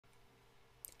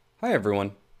Hi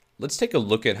everyone. Let's take a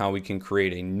look at how we can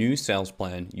create a new sales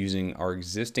plan using our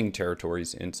existing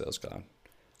territories in Sales Cloud.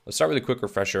 Let's start with a quick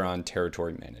refresher on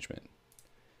territory management.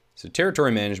 So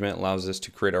territory management allows us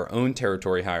to create our own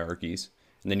territory hierarchies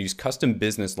and then use custom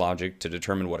business logic to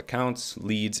determine what accounts,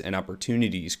 leads, and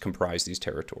opportunities comprise these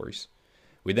territories.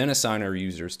 We then assign our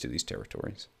users to these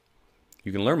territories.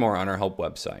 You can learn more on our help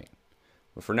website.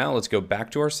 But for now, let's go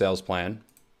back to our sales plan.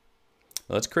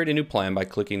 Let's create a new plan by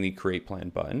clicking the Create Plan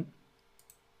button.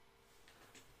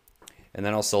 And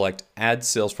then I'll select Add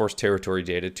Salesforce Territory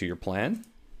Data to your plan.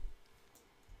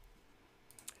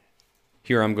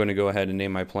 Here I'm going to go ahead and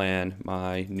name my plan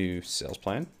my new sales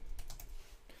plan.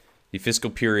 The fiscal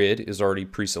period is already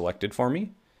pre-selected for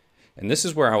me. And this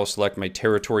is where I will select my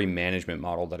territory management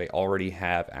model that I already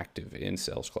have active in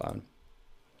Sales Cloud.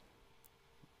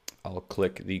 I'll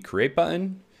click the Create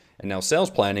button. And now Sales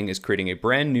Planning is creating a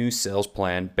brand new sales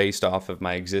plan based off of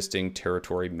my existing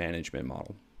territory management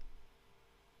model.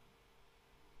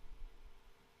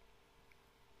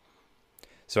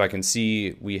 So I can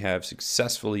see we have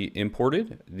successfully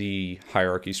imported the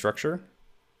hierarchy structure.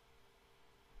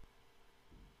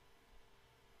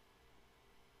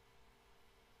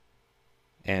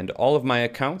 And all of my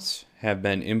accounts have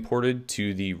been imported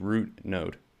to the root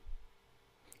node.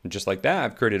 And just like that,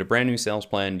 I've created a brand new sales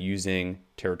plan using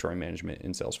territory management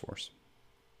in Salesforce.